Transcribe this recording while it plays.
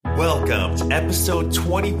Welcome to episode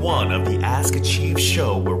 21 of the Ask Achieve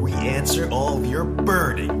show, where we answer all of your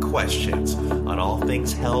burning questions on all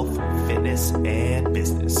things health, fitness, and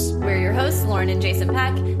business. We're your hosts, Lauren and Jason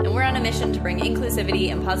Pack, and we're on a mission to bring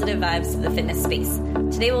inclusivity and positive vibes to the fitness space.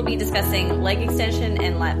 Today we'll be discussing leg extension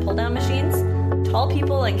and lat pull-down machines, tall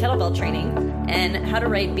people and kettlebell training, and how to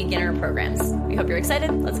write beginner programs. We hope you're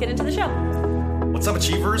excited. Let's get into the show. What's up,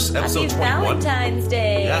 Achievers? Episode Happy 21. Valentine's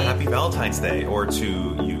Day. Yeah, happy Valentine's Day. Or to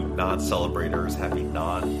you non-celebrators, happy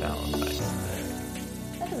non-Valentine's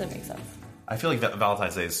Day. That doesn't make sense. I feel like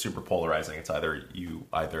Valentine's Day is super polarizing. It's either you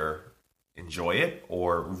enjoy it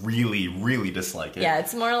or really, really dislike it. Yeah,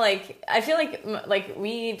 it's more like, I feel like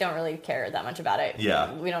we don't really care that much about it.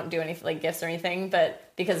 Yeah. We don't do any like gifts or anything,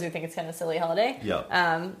 but because we think it's kind of a silly holiday.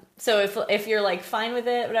 Yeah. So if you're like fine with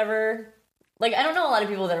it, whatever. Like, I don't know a lot of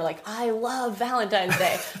people that are like, I love Valentine's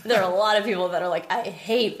Day. There are a lot of people that are like, I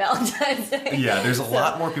hate Valentine's Day. Yeah, there's a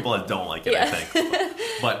lot more people that don't like it, I think.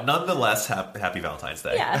 But nonetheless, happy Valentine's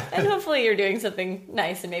Day. Yeah, and hopefully you're doing something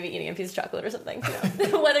nice and maybe eating a piece of chocolate or something,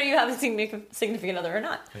 whether you have a significant other or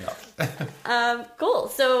not. Yeah. Cool.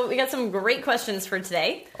 So we got some great questions for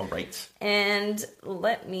today. All right. And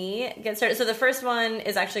let me get started. So the first one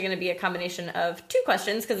is actually going to be a combination of two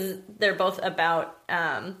questions because they're both about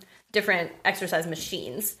different exercise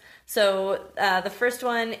machines. So the first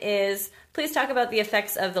one is, please talk about the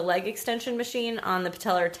effects of the leg extension machine on the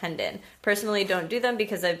patellar tendon. Personally, don't do them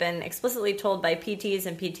because I've been explicitly told by PTs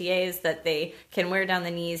and PTAs that they can wear down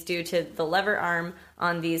the knees due to the lever arm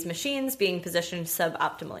on these machines being positioned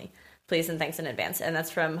suboptimally. Please and thanks in advance. And that's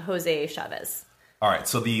from Jose Chavez. All right,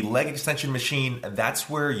 so the leg extension machine, that's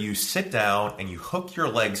where you sit down and you hook your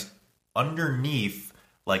legs underneath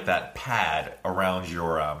like that pad around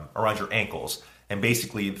your ankles. And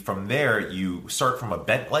basically from there, you start from a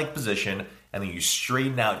bent leg position and then you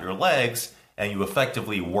straighten out your legs and you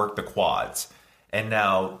effectively work the quads. And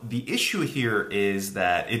now the issue here is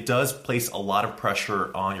that it does place a lot of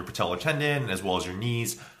pressure on your patellar tendon as well as your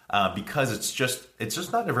knees because it's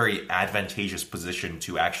just not a very advantageous position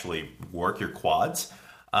to actually work your quads.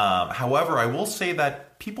 However, I will say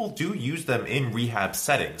that people do use them in rehab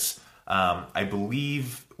settings. I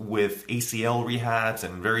believe with ACL rehabs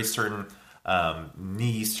and very certain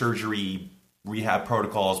knee surgery rehab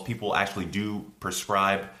protocols, people actually do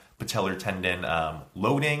prescribe patellar tendon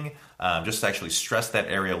loading just to actually stress that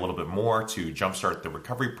area a little bit more to jumpstart the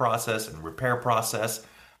recovery process and repair process.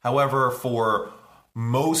 However, for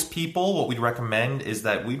most people, what we'd recommend is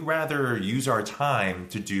that we'd rather use our time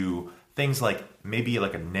to do things like maybe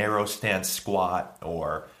like a narrow stance squat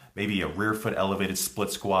or maybe a rear foot elevated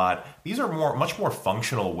split squat. These are much more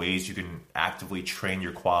functional ways you can actively train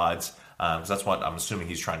your quads. Because that's what I'm assuming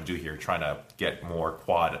he's trying to do here, trying to get more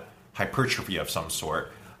quad hypertrophy of some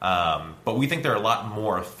sort. But we think there are a lot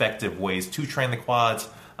more effective ways to train the quads.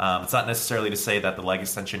 It's not necessarily to say that the leg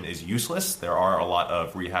extension is useless. There are a lot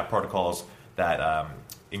of rehab protocols that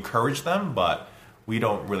encourage them, but we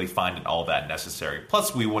don't really find it all that necessary.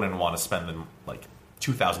 Plus, we wouldn't want to spend them like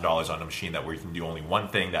 $2,000 on a machine that where you can do only one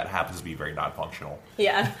thing that happens to be very non-functional.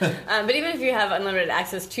 Yeah, but even if you have unlimited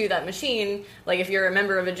access to that machine, like if you're a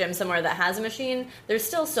member of a gym somewhere that has a machine, there's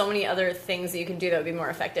still so many other things that you can do that would be more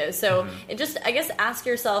effective. So I guess ask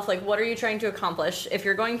yourself, like, what are you trying to accomplish? If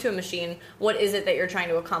you're going to a machine, what is it that you're trying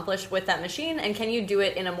to accomplish with that machine? And can you do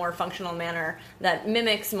it in a more functional manner that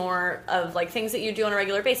mimics more of like things that you do on a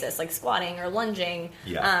regular basis, like squatting or lunging?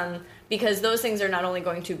 Yeah. Because those things are not only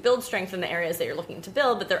going to build strength in the areas that you're looking to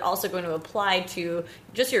build, but they're also going to apply to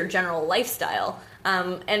just your general lifestyle.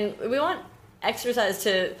 And we want exercise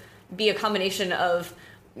to be a combination of,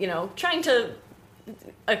 trying to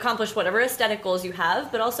accomplish whatever aesthetic goals you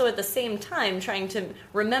have, but also at the same time trying to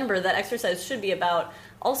remember that exercise should be about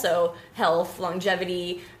also health,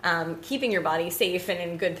 longevity, keeping your body safe and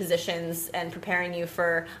in good positions, and preparing you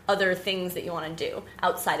for other things that you want to do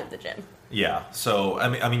outside of the gym. Yeah, so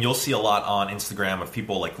I mean, you'll see a lot on Instagram of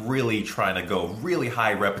people like really trying to go really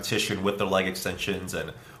high repetition with their leg extensions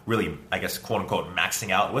and really, I guess, quote unquote,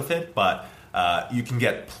 maxing out with it. But you can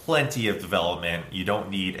get plenty of development. You don't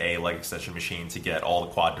need a leg extension machine to get all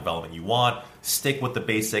the quad development you want. Stick with the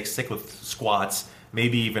basics. Stick with squats.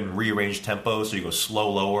 Maybe even rearrange tempo, so you go slow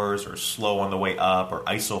lowers or slow on the way up, or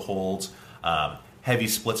iso holds. Heavy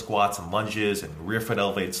split squats and lunges and rear foot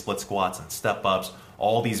elevated split squats and step ups.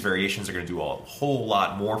 All these variations are going to do a whole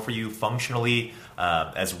lot more for you functionally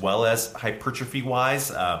as well as hypertrophy-wise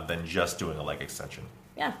than just doing a leg extension.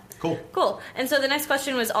 Yeah. Cool. And so the next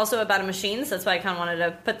question was also about a machine, so that's why I kind of wanted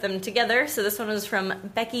to put them together. So this one was from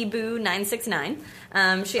Becky Boo 969.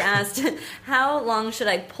 She asked, how long should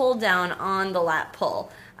I pull down on the lat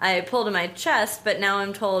pull? I pull to my chest, but now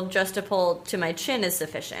I'm told just to pull to my chin is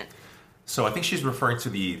sufficient. So I think she's referring to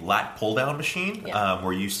the lat pull-down machine, Yeah.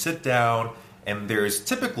 where you sit down and there's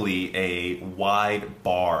typically a wide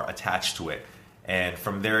bar attached to it. And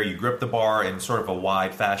from there, you grip the bar in sort of a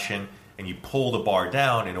wide fashion, and you pull the bar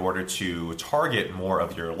down in order to target more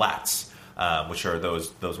of your lats, which are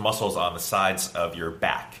those muscles on the sides of your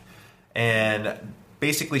back. And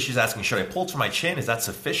basically, she's asking, should I pull to my chin? Is that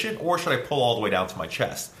sufficient? Or should I pull all the way down to my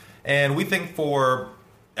chest? And we think for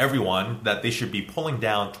everyone that they should be pulling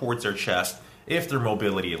down towards their chest if their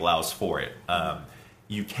mobility allows for it.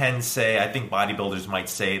 You can say, I think bodybuilders might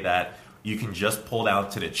say that you can just pull down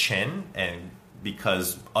to the chin, and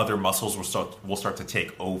because other muscles will start to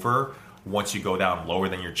take over once you go down lower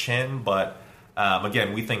than your chin. But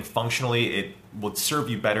again, we think functionally it would serve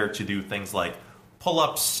you better to do things like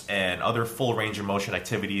pull-ups and other full range of motion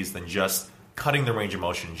activities than just cutting the range of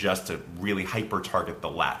motion just to really hyper target the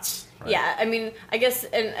lats. Right? Yeah, I mean, I guess,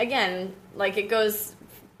 and again, like it goes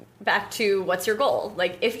back to what's your goal.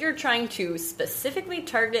 Like if you're trying to specifically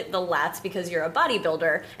target the lats because you're a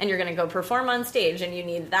bodybuilder and you're going to go perform on stage and you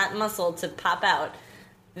need that muscle to pop out,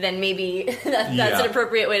 then maybe that's an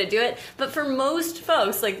appropriate way to do it. But for most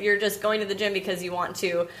folks, like you're just going to the gym because you want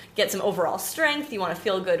to get some overall strength, you want to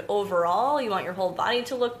feel good overall, you want your whole body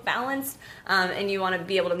to look balanced, and you want to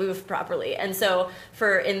be able to move properly. And so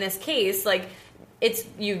for in this case, like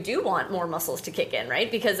you do want more muscles to kick in,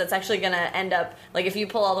 right? Because it's actually going to end up, like if you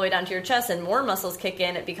pull all the way down to your chest and more muscles kick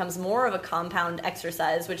in, it becomes more of a compound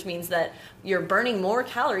exercise, which means that you're burning more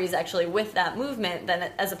calories actually with that movement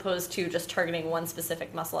than as opposed to just targeting one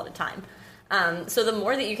specific muscle at a time. So the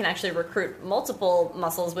more that you can actually recruit multiple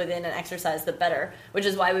muscles within an exercise, the better, which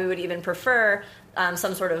is why we would even prefer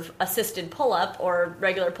some sort of assisted pull-up or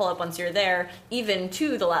regular pull-up once you're there, even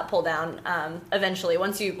to the lat pull-down eventually,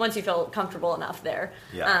 once you feel comfortable enough there.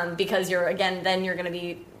 Yeah. Because then you're going to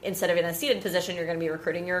be, instead of in a seated position, you're going to be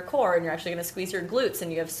recruiting your core, and you're actually going to squeeze your glutes,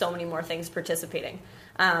 and you have so many more things participating.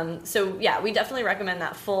 So yeah, we definitely recommend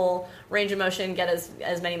that full range of motion, get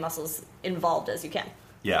as many muscles involved as you can.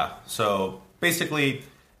 Yeah, so basically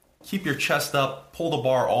keep your chest up, pull the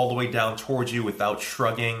bar all the way down towards you without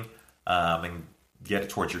shrugging, and get it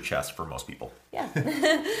towards your chest for most people. Yeah.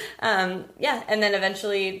 And then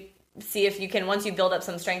eventually see if you can, once you build up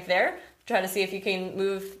some strength there, try to see if you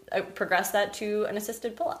can progress that to an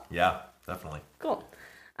assisted pull-up. Yeah, definitely. Cool.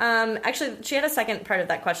 Actually, she had a second part of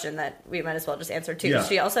that question that we might as well just answer too. Yeah.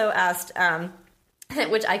 She also asked,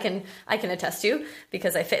 which I can attest to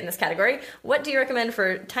because I fit in this category. What do you recommend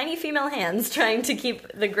for tiny female hands trying to keep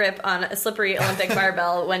the grip on a slippery Olympic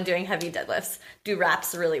barbell when doing heavy deadlifts? Do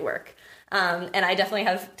wraps really work? And I definitely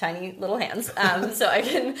have tiny little hands, so I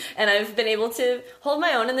can, and I've been able to hold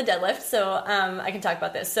my own in the deadlift, so I can talk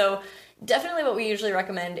about this. So definitely what we usually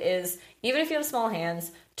recommend is, even if you have small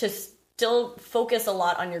hands, to still focus a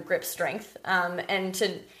lot on your grip strength, and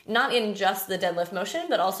to not in just the deadlift motion,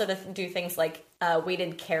 but also to do things like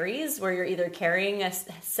weighted carries, where you're either carrying a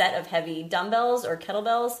set of heavy dumbbells or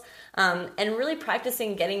kettlebells, and really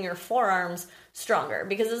practicing getting your forearms stronger.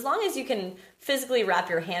 Because as long as you can physically wrap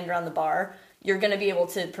your hand around the bar, you're going to be able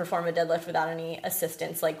to perform a deadlift without any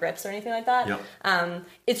assistance like grips or anything like that. Yep.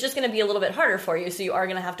 It's just going to be a little bit harder for you, so you are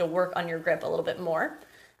going to have to work on your grip a little bit more.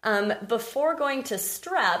 Before going to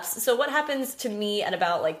straps, so what happens to me at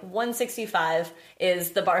about like 165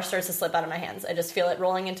 is the bar starts to slip out of my hands. I just feel it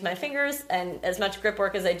rolling into my fingers, and as much grip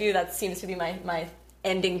work as I do, that seems to be my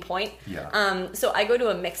ending point. Yeah. So I go to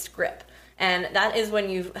a mixed grip. And that is when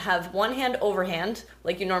you have one hand overhand,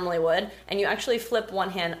 like you normally would, and you actually flip one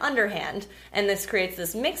hand underhand. And this creates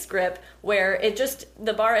this mixed grip where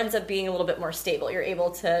the bar ends up being a little bit more stable. You're able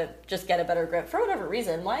to just get a better grip for whatever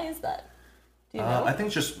reason. Why is that? Do you know? I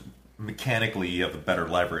think just mechanically you have a better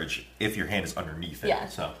leverage if your hand is underneath it. Yeah,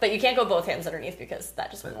 So. But you can't go both hands underneath because that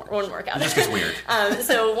just wouldn't work out. It just gets weird.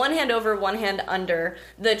 So one hand over, one hand under.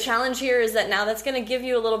 The challenge here is that now that's going to give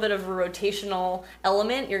you a little bit of a rotational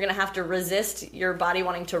element. You're going to have to resist your body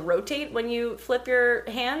wanting to rotate when you flip your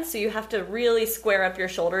hands. So you have to really square up your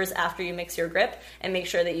shoulders after you mix your grip and make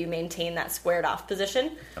sure that you maintain that squared off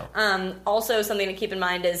position. Oh. Also, something to keep in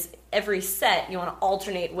mind is every set, you want to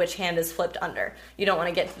alternate which hand is flipped under. You don't want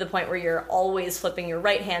to get to the point where you're always flipping your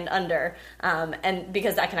right hand under, and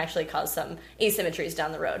because that can actually cause some asymmetries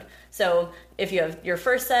down the road. So if you have your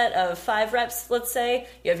first set of 5 reps, let's say,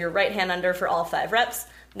 you have your right hand under for all 5 reps,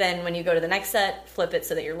 then when you go to the next set, flip it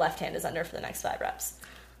so that your left hand is under for the next 5 reps.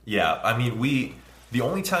 Yeah, I mean, the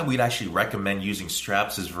only time we'd actually recommend using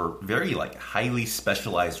straps is for very highly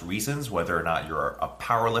specialized reasons, whether or not you're a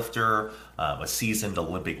power lifter, a seasoned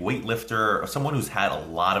Olympic weightlifter, or someone who's had a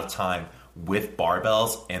lot of time with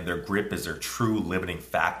barbells, and their grip is their true limiting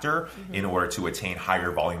factor in order to attain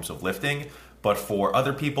higher volumes of lifting. But for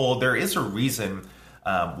other people, there is a reason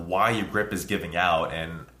why your grip is giving out,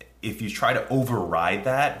 and if you try to override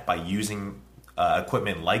that by using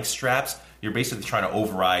equipment like straps, you're basically trying to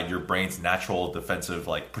override your brain's natural defensive,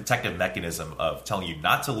 like, protective mechanism of telling you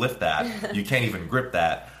not to lift that. You can't even grip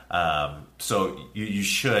that. So you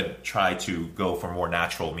should try to go for more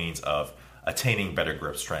natural means of attaining better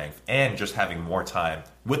grip strength and just having more time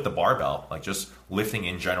with the barbell, like just lifting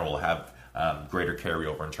in general, have greater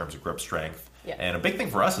carryover in terms of grip strength. Yeah. And a big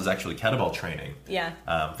thing for us is actually kettlebell training.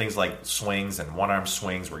 Yeah. Things like swings and one-arm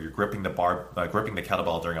swings where you're gripping the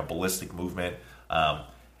kettlebell during a ballistic movement.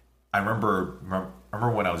 I remember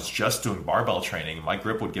when I was just doing barbell training, my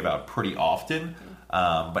grip would give out pretty often.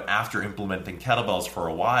 But after implementing kettlebells for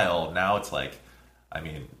a while, now it's like, I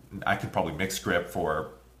mean, I could probably mix grip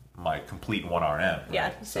for my complete 1RM. Right?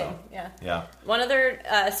 Yeah, same. Yeah. One other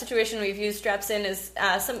situation we've used straps in is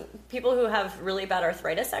some people who have really bad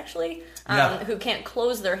arthritis, actually, who can't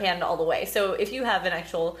close their hand all the way. So if you have an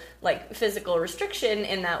actual, like, physical restriction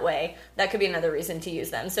in that way, that could be another reason to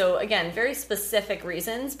use them. So again, very specific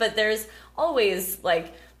reasons, but there's always,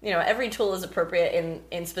 like, every tool is appropriate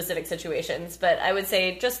in specific situations. But I would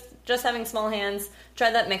say just having small hands,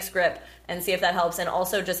 try that mixed grip and see if that helps. And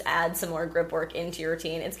also just add some more grip work into your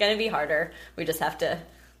routine. It's going to be harder. We just have to,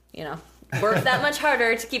 work that much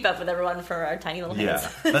harder to keep up with everyone for our tiny little hands.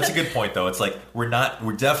 Yeah, that's a good point, though. It's like we're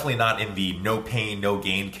definitely not in the no pain, no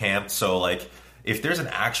gain camp. So, like, if there's an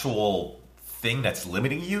actual thing that's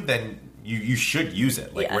limiting you, then you should use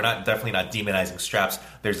it. Like, we're definitely not demonizing straps.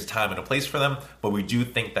 There's a time and a place for them, but we do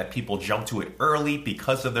think that people jump to it early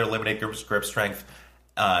because of their limited grip strength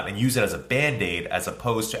and use it as a Band-Aid as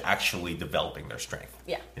opposed to actually developing their strength.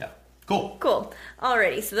 Yeah. Cool.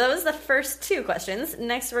 Alrighty, so that was the first two questions.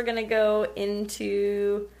 Next, we're going to go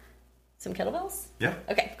into some kettlebells? Yeah.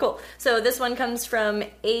 Okay, cool. So this one comes from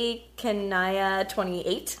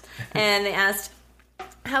Akanaya28, and they asked,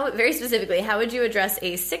 very specifically, how would you address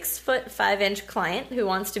a 6'5" client who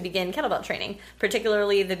wants to begin kettlebell training,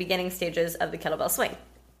 particularly the beginning stages of the kettlebell swing?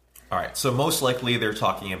 All right, so most likely they're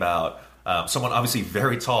talking about someone obviously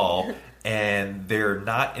very tall, and they're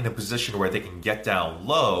not in a position where they can get down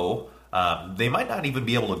low. They might not even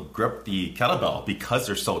be able to grip the kettlebell because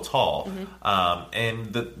they're so tall.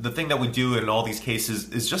 And the thing that we do in all these cases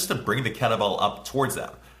is just to bring the kettlebell up towards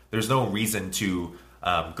them. There's no reason to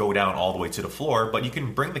go down all the way to the floor, but you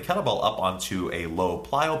can bring the kettlebell up onto a low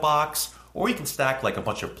plyo box, or you can stack like a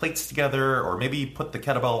bunch of plates together, or maybe put the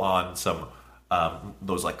kettlebell on some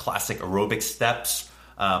those like classic aerobic steps.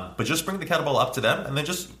 But just bring the kettlebell up to them and then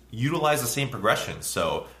just utilize the same progression.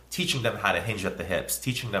 So teaching them how to hinge at the hips,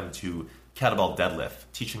 teaching them to kettlebell deadlift,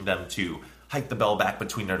 teaching them to hike the bell back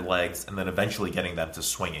between their legs, and then eventually getting them to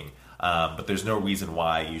swinging. But there's no reason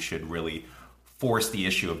why you should really force the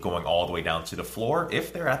issue of going all the way down to the floor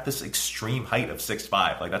if they're at this extreme height of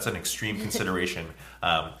 6'5". Like, that's an extreme consideration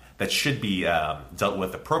that should be dealt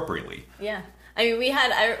with appropriately. Yeah. I mean, we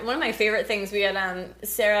had one of my favorite things. We had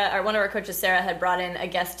Sarah, or one of our coaches, Sarah, had brought in a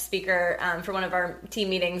guest speaker for one of our team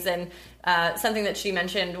meetings, and something that she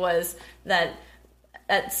mentioned was that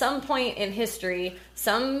at some point in history,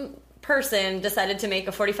 some person decided to make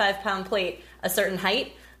a 45-pound plate a certain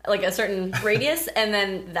height, like a certain radius, and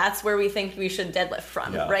then that's where we think we should deadlift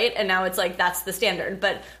from, right? And now it's like that's the standard.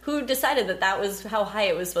 But who decided that was how high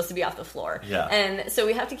it was supposed to be off the floor? Yeah. And so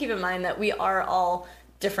we have to keep in mind that we are all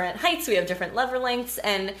different heights, we have different lever lengths,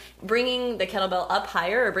 and bringing the kettlebell up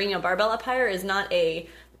higher or bringing a barbell up higher is not a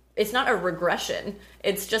regression.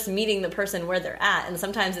 It's just meeting the person where they're at, and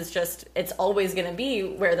sometimes it's always going to be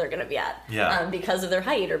where they're going to be at, because of their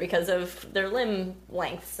height or because of their limb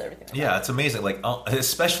lengths, everything like that. It's amazing. Like,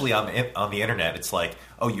 especially on the internet, it's like,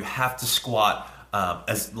 oh, you have to squat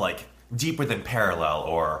as like deeper than parallel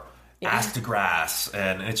or ass to grass,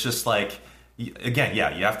 and it's just like, again, you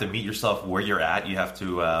have to meet yourself where you're at. You have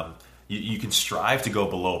to you can strive to go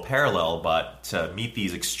below parallel, but to meet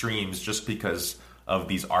these extremes just because of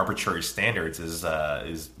these arbitrary standards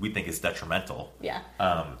is we think is detrimental.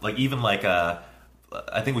 Like, even like I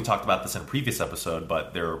think we talked about this in a previous episode,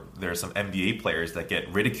 but there are some NBA players that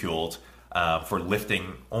get ridiculed for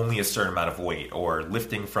lifting only a certain amount of weight, or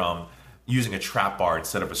lifting from using a trap bar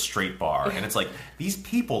instead of a straight bar. And it's like, these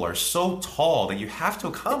people are so tall that you have to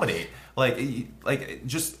accommodate. Like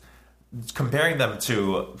just comparing them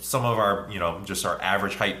to some of our, just our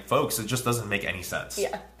average height folks, it just doesn't make any sense.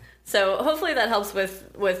 So hopefully that helps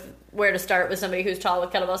with where to start with somebody who's tall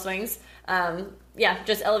with kettlebell swings.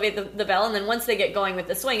 Just elevate the bell, and then once they get going with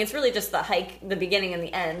the swing, it's really just the hike, the beginning and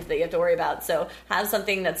the end that you have to worry about. So have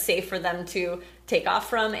something that's safe for them to take off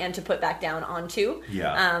from and to put back down onto.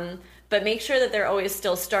 Yeah. But make sure that they're always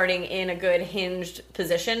still starting in a good hinged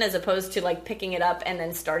position, as opposed to like picking it up and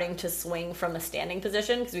then starting to swing from a standing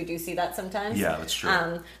position, because we do see that sometimes. Yeah, that's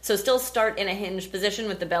true. So still start in a hinged position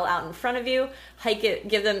with the bell out in front of you, hike it,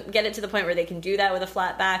 get it to the point where they can do that with a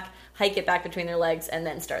flat back, hike it back between their legs, and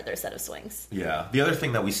then start their set of swings. Yeah. The other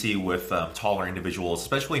thing that we see with taller individuals,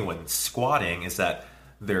 especially when squatting, is that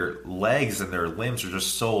their legs and their limbs are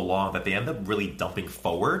just so long that they end up really dumping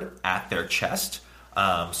forward at their chest.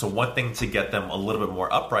 So one thing to get them a little bit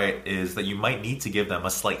more upright is that you might need to give them a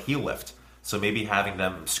slight heel lift. So maybe having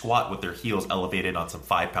them squat with their heels elevated on some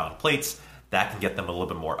 5-pound plates, that can get them a little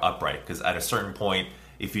bit more upright. Because at a certain point,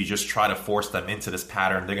 if you just try to force them into this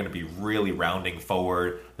pattern, they're going to be really rounding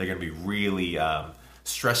forward. They're going to be really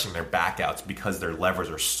stressing their back outs because their levers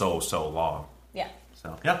are so long. Yeah.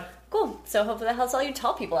 So, yeah. Cool. So hopefully that helps all you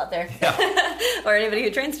tall people out there. Yeah. Or anybody who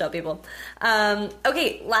trains tall people.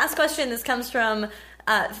 Okay, last question. This comes from...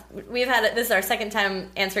 this is our second time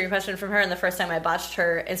answering a question from her, and the first time I botched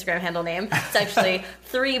her Instagram handle name. It's actually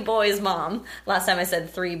 3 Boys Mom. Last time I said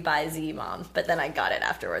 3 by Z Mom, but then I got it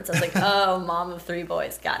afterwards. I was like, oh, mom of 3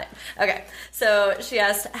 boys. Got it. Okay. So she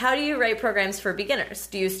asked, how do you write programs for beginners?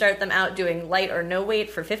 Do you start them out doing light or no weight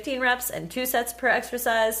for 15 reps and 2 sets per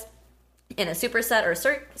exercise in a superset or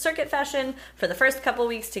circuit fashion for the first couple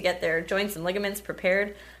weeks to get their joints and ligaments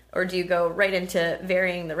prepared? Or do you go right into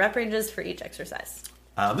varying the rep ranges for each exercise?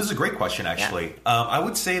 This is a great question, actually. Yeah. I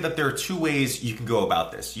would say that there are 2 ways you can go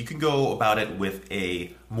about this. You can go about it with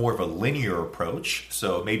a more of a linear approach.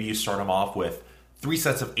 So maybe you start them off with 3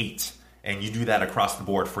 sets of 8, and you do that across the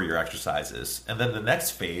board for your exercises. And then the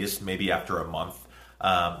next phase, maybe after a month,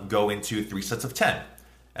 go into 3 sets of 10.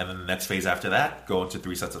 And then the next phase after that, go into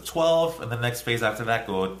 3 sets of 12. And the next phase after that,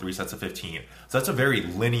 go into 3 sets of 15. So that's a very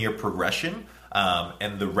linear progression.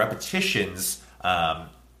 And the repetitions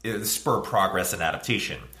spur progress and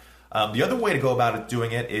adaptation. The other way to go about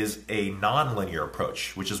doing it is a non-linear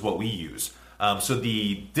approach, which is what we use. So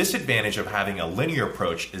the disadvantage of having a linear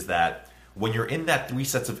approach is that when you're in that 3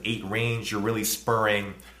 sets of 8 range, you're really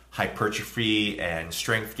spurring hypertrophy and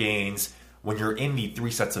strength gains. When you're in the 3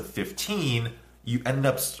 sets of 15, you end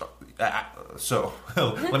up. So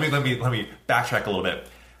let me backtrack a little bit.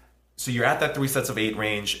 So you're at that 3 sets of 8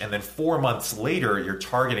 range, and then 4 months later, you're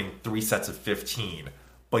targeting 3 sets of 15.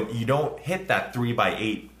 But you don't hit that 3 by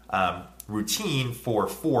 8 routine for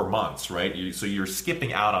 4 months, right? So you're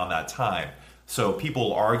skipping out on that time. So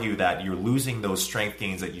people argue that you're losing those strength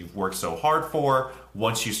gains that you've worked so hard for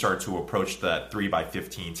once you start to approach that 3 by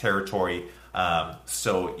 15 territory.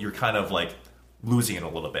 So you're kind of like losing it a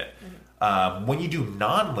little bit. When you do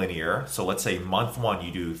non-linear, so let's say month 1,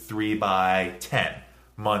 you do 3 by 10.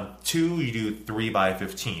 Month 2, you do 3 by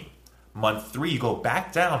 15. Month 3, you go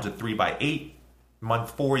back down to 3 by 8.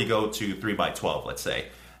 Month 4, you go to 3 by 12, let's say.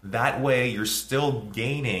 That way, you're still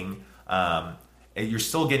gaining,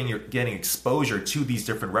 getting exposure to these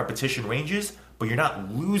different repetition ranges, but you're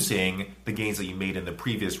not losing the gains that you made in the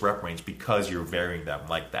previous rep range because you're varying them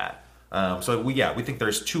like that. We think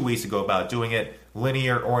there's 2 ways to go about doing it,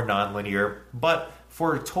 linear or non-linear. But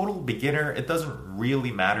for a total beginner, it doesn't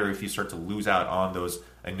really matter if you start to lose out on those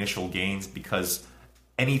initial gains, because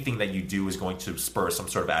anything that you do is going to spur some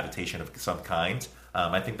sort of adaptation of some kind.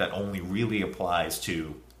 I think that only really applies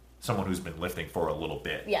to someone who's been lifting for a little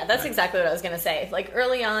bit. Yeah, that's exactly what I was going to say. Like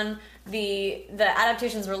early on, the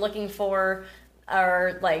adaptations we're looking for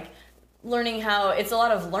are like learning how, it's a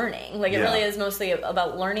lot of learning. Like it really is mostly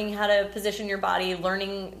about learning how to position your body,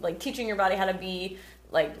 teaching your body how to be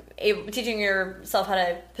teaching yourself how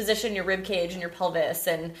to position your rib cage and your pelvis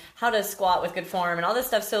and how to squat with good form and all this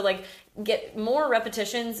stuff. So get more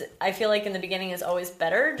repetitions, I feel like in the beginning is always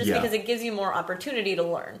better, just because it gives you more opportunity to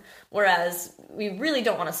learn. Whereas we really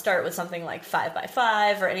don't want to start with something like 5 by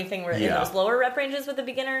 5 or anything where in those lower rep ranges with the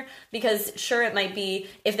beginner, because sure, it might be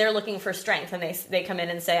if they're looking for strength and they come in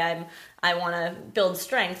and say, I want to build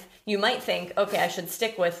strength, you might think, okay, I should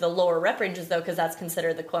stick with the lower rep ranges though, because that's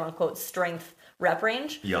considered the quote unquote strength rep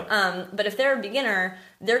range. But if they're a beginner,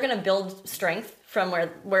 they're going to build strength from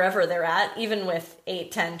wherever they're at, even with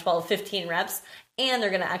 8, 10, 12, 15 reps, and they're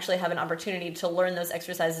going to actually have an opportunity to learn those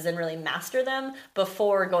exercises and really master them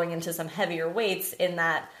before going into some heavier weights in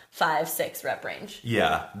that 5, 6 rep range.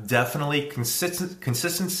 Yeah, definitely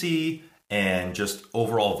consistency and just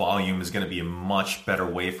overall volume is going to be a much better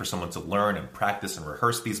way for someone to learn and practice and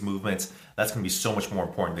rehearse these movements. That's going to be so much more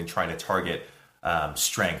important than trying to target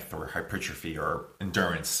strength or hypertrophy or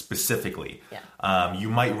endurance specifically. Yeah. You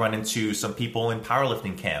might run into some people in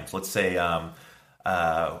powerlifting camps. Let's say, who am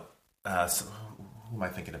I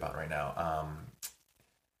thinking about right now?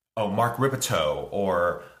 Mark Ripito,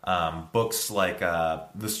 or books like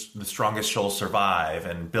The Strongest Shall Survive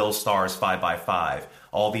and Bill Starr's 5x5.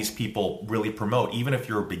 All these people really promote, even if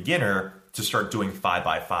you're a beginner, to start doing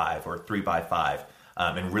 5x5 or 3x5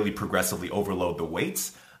 and really progressively overload the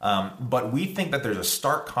weights. But we think that there's a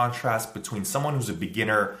stark contrast between someone who's a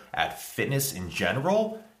beginner at fitness in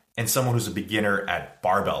general and someone who's a beginner at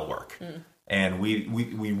barbell work. And we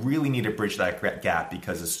really need to bridge that gap,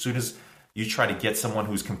 because as soon as you try to get someone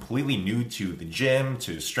who's completely new to the gym,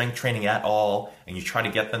 to strength training at all, and you try to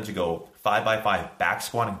get them to go 5x5 back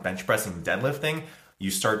squatting, bench pressing, deadlifting, you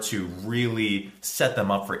start to really set them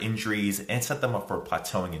up for injuries and set them up for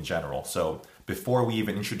plateauing in general. So before we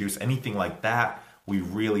even introduce anything like that, we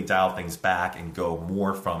really dial things back and go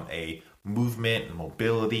more from a movement,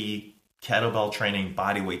 mobility, kettlebell training,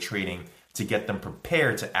 body weight training, to get them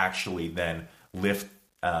prepared to actually then lift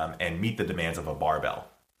and meet the demands of a barbell.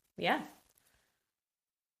 Yeah.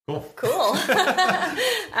 Cool.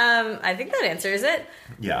 I think that answers it.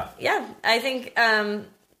 Yeah. Yeah, I think... and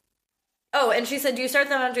she said, do you start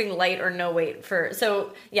them out doing light or no weight for...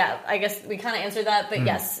 So, yeah, I guess we kind of answered that. But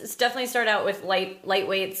yes, definitely start out with light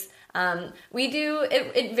weights. We do...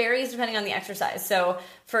 It varies depending on the exercise. So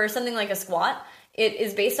for something like a squat, it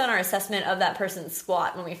is based on our assessment of that person's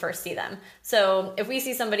squat when we first see them. So if we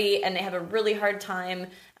see somebody and they have a really hard time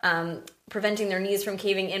preventing their knees from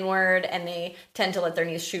caving inward, and they tend to let their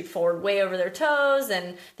knees shoot forward way over their toes,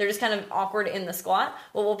 and they're just kind of awkward in the squat,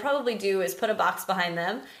 what we'll probably do is put a box behind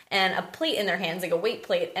them and a plate in their hands, like a weight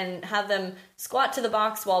plate, and have them squat to the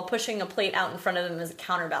box while pushing a plate out in front of them as a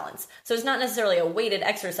counterbalance. So it's not necessarily a weighted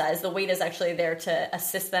exercise. The weight is actually there to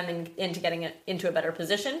assist them into getting it into a better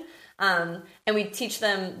position. And we teach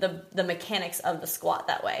them the mechanics of the squat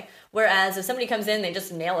that way. Whereas if somebody comes in, they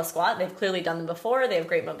just nail a squat, they've clearly done them before, they have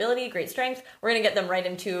great mobility, great strength, we're going to get them right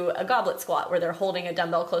into a goblet squat where they're holding a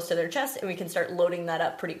dumbbell close to their chest, and we can start loading that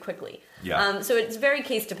up pretty quickly. Yeah. So it's very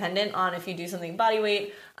case dependent on if you do something body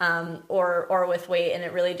weight or with weight, and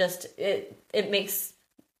it really just, it makes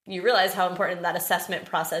you realize how important that assessment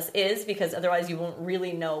process is, because otherwise you won't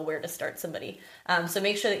really know where to start somebody. So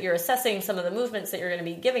make sure that you're assessing some of the movements that you're going to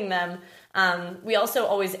be giving them. We also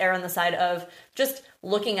always err on the side of just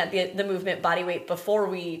looking at the movement body weight before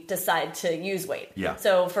we decide to use weight. Yeah.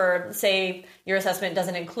 So for, say, your assessment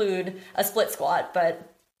doesn't include a split squat, but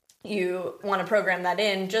you want to program that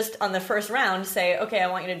in, just on the first round, say, okay, I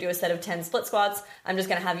want you to do a set of 10 split squats. I'm just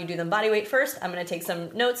going to have you do them body weight first. I'm going to take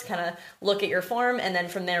some notes, kind of look at your form, and then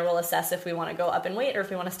from there we'll assess if we want to go up in weight or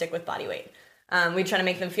if we want to stick with body weight. We try to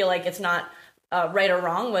make them feel like it's not right or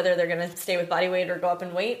wrong, whether they're going to stay with body weight or go up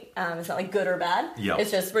in weight. It's not like good or bad. Yep.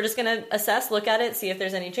 It's just, we're just going to assess, look at it, see if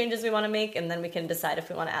there's any changes we want to make, and then we can decide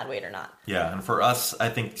if we want to add weight or not. Yeah, and for us, I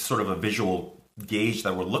think sort of a visual gauge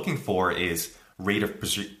that we're looking for is rate of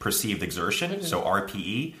perceived exertion, so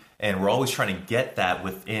RPE, and we're always trying to get that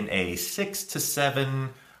within a 6 to 7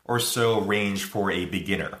 or so range for a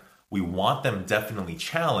beginner. We want them definitely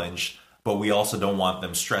challenged, but we also don't want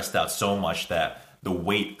them stressed out so much that the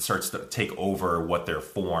weight starts to take over what their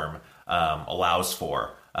form allows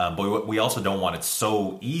for. But we also don't want it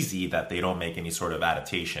so easy that they don't make any sort of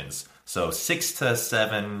adaptations. So 6 to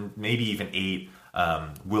 7, maybe even 8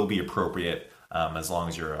 will be appropriate as long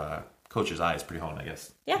as your coach's eye is pretty honed, I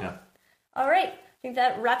guess. Yeah. All right. I think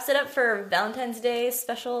that wraps it up for Valentine's Day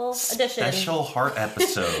special edition. Special heart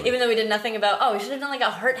episode. Even though we did nothing about, we should have done like a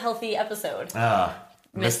heart healthy episode.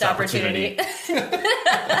 Missed opportunity.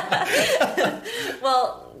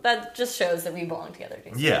 Well, that just shows that we belong together.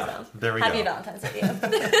 Jason, yeah, so. There we go. Happy Valentine's Day.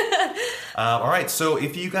 All right, so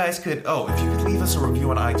if you guys could, leave us a review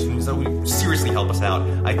on iTunes, that would seriously help us out.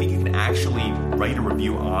 I think you can actually write a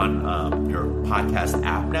review on your podcast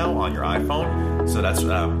app now on your iPhone, so that's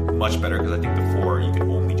much better, because I think before you could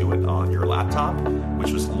only do it on your laptop,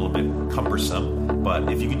 which was a little bit cumbersome.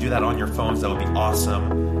 But if you could do that on your phones, that would be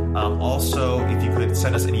awesome. Also, if you could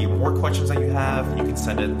send us any more questions that you have, you can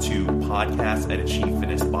send it to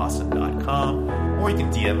podcast@achievefitnessboston.com, or you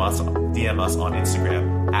can DM us on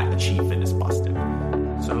Instagram @achievefitnessboston.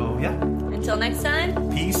 So, yeah. Until next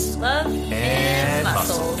time, peace, love, and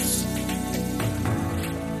muscles.